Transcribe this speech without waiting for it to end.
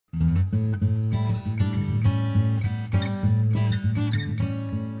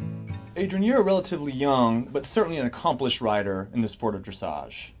Adrienne, you're a relatively young, but certainly an accomplished rider in the sport of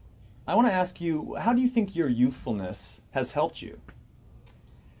dressage. I want to ask you, how do you think your youthfulness has helped you?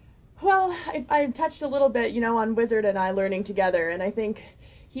 Well, I touched a little bit, on Wizard and I learning together, and I think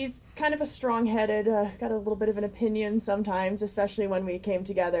he's kind of a strong-headed, got a little bit of an opinion sometimes, especially when we came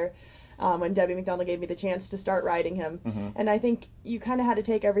together, when Debbie McDonald gave me the chance to start riding him. And I think you kind of had to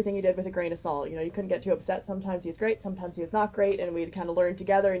take everything he did with a grain of salt. You couldn't get too upset. Sometimes he was great, sometimes he was not great, and we'd kind of learn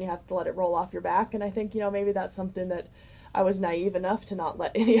together, and you have to let it roll off your back. And I think, maybe that's something that I was naive enough to not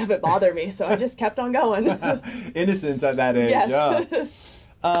let any of it bother me, so I just kept on going. Innocence at that age, yes.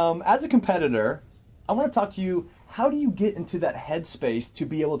 Yeah. As a competitor, I want to talk to you, how do you get into that headspace to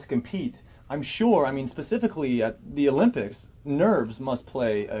be able to compete? I'm sure, specifically at the Olympics, nerves must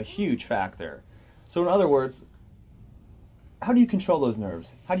play a huge factor. So in other words, how do you control those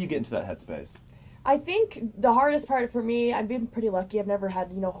nerves? How do you get into that headspace? I think the hardest part for me, I've been pretty lucky. I've never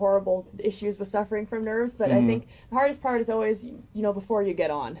had, horrible issues with suffering from nerves, but I think the hardest part is always, before you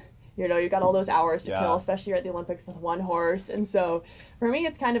get on. You've got all those hours to kill, especially at the Olympics with one horse. And so for me,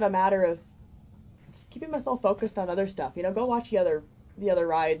 it's kind of a matter of keeping myself focused on other stuff. Go watch the other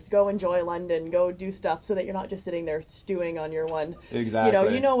rides, go enjoy London, go do stuff so that you're not just sitting there stewing on your one.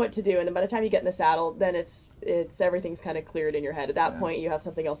 Exactly. You know what to do, and by the time you get in the saddle, then it's everything's kind of cleared in your head. At that point, you have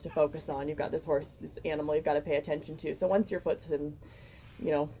something else to focus on. You've got this horse, this animal you've got to pay attention to. So once your foot's in,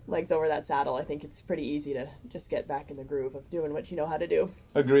 legs over that saddle, I think it's pretty easy to just get back in the groove of doing what you know how to do.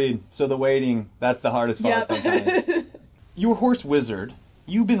 Agreed. So the waiting, that's the hardest part sometimes. Your horse Wizard,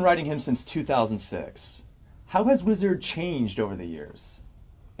 you've been riding him since 2006. How has Wizard changed over the years?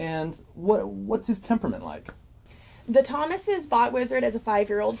 And what's his temperament like? The Thomases bought Wizard as a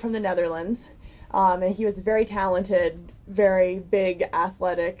 5-year-old from the Netherlands. And he was very talented, very big,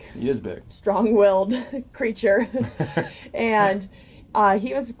 athletic. He is big. Strong-willed creature. And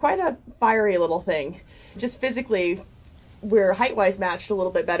he was quite a fiery little thing. Just physically, we're height-wise matched a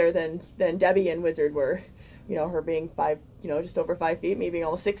little bit better than Debbie and Wizard were. Her being just over 5 feet, me being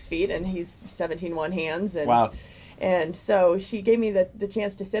almost 6 feet, and he's 17 one hands. And, wow. And so she gave me the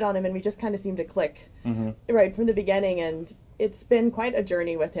chance to sit on him, and we just kind of seemed to click right from the beginning. And it's been quite a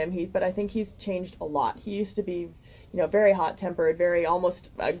journey with him. But I think he's changed a lot. He used to be, very hot-tempered, very almost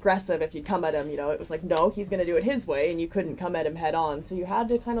aggressive if you'd come at him. It was like, no, he's going to do it his way, and you couldn't come at him head on. So you had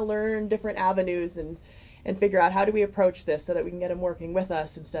to kind of learn different avenues and figure out how do we approach this so that we can get him working with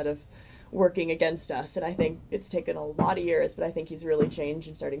us instead of working against us. And I think it's taken a lot of years, but I think he's really changed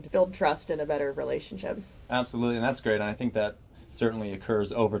and starting to build trust and a better relationship. Absolutely, and that's great, and I think that certainly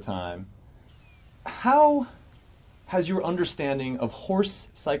occurs over time. How has your understanding of horse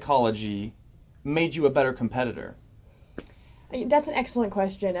psychology made you a better competitor? That's an excellent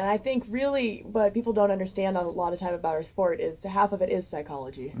question, and I think really what people don't understand a lot of time about our sport is half of it is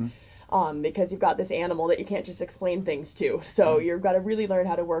psychology. Because you've got this animal that you can't just explain things to. So you've got to really learn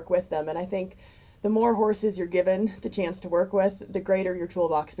how to work with them. And I think the more horses you're given the chance to work with, the greater your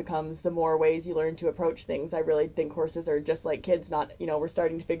toolbox becomes, the more ways you learn to approach things. I really think horses are just like kids. We're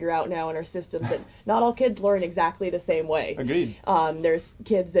starting to figure out now in our systems that not all kids learn exactly the same way. Agreed. There's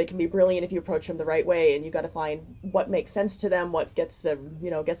kids that can be brilliant if you approach them the right way, and you've got to find what makes sense to them, what gets them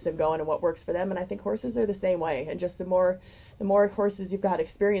going, and what works for them. And I think horses are the same way. And just the more horses you've got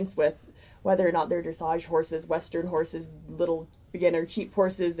experience with, whether or not they're dressage horses, Western horses, little beginner cheap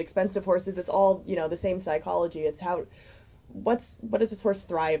horses, expensive horses, it's all, the same psychology. It's what does this horse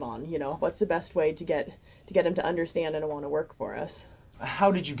thrive on? What's the best way to get him to understand and to want to work for us?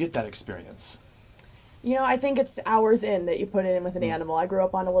 How did you get that experience? I think it's hours in that you put it in with an animal. I grew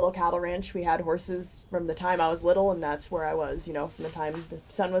up on a little cattle ranch. We had horses from the time I was little, and that's where I was. From the time the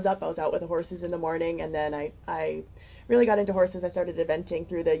sun was up, I was out with the horses in the morning, and then I really got into horses. I started eventing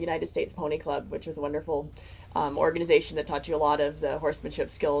through the United States Pony Club, which was a wonderful organization that taught you a lot of the horsemanship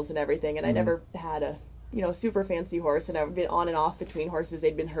skills and everything. And I never had a super fancy horse, and I've been on and off between horses.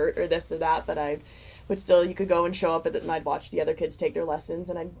 They'd been hurt or this or that, but you could go and show up and I'd watch the other kids take their lessons,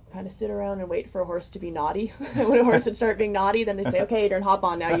 and I'd kind of sit around and wait for a horse to be naughty. When a horse would start being naughty, then they'd say, okay, Adrienne, hop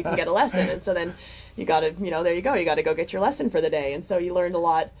on now, you can get a lesson. And so then you got to, there you go, you got to go get your lesson for the day. And so you learned a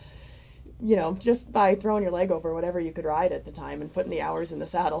lot, just by throwing your leg over whatever you could ride at the time and putting the hours in the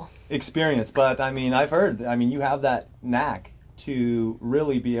saddle. Experience, but I've heard, you have that knack to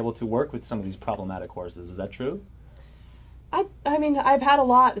really be able to work with some of these problematic horses. Is that true? I've had a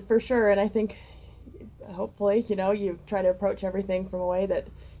lot for sure, and I think hopefully, you try to approach everything from a way that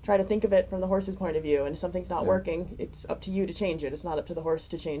try to think of it from the horse's point of view, and if something's not working, it's up to you to change it. It's not up to the horse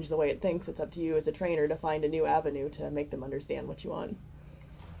to change the way it thinks. It's up to you as a trainer to find a new avenue to make them understand what you want.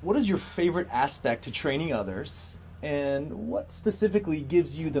 What is your favorite aspect to training others, And what specifically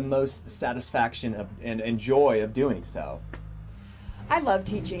gives you the most satisfaction and joy of doing so? I love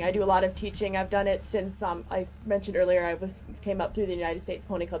teaching. I do a lot of teaching. I've done it since I mentioned earlier came up through the United States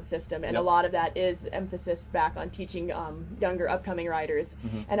Pony Club system, and Yep. a lot of that is emphasis back on teaching younger upcoming riders.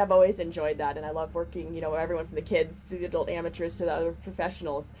 Mm-hmm. And I've always enjoyed that, and I love working, everyone from the kids to the adult amateurs to the other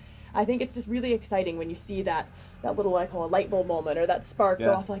professionals. I think it's just really exciting when you see that little, what I call a light bulb moment, or that spark go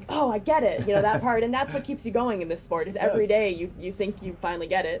Yeah. off, like, oh, I get it, that part. And that's what keeps you going in this sport, is every day you think you finally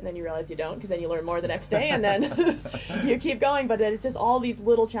get it, and then you realize you don't, because then you learn more the next day, and then you keep going. But it's just all these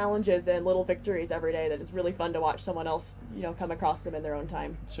little challenges and little victories every day that it's really fun to watch someone else, come across them in their own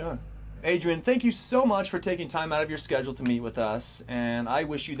time. Sure. Adrienne, thank you so much for taking time out of your schedule to meet with us, and I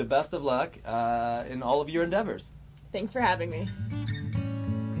wish you the best of luck in all of your endeavors. Thanks for having me.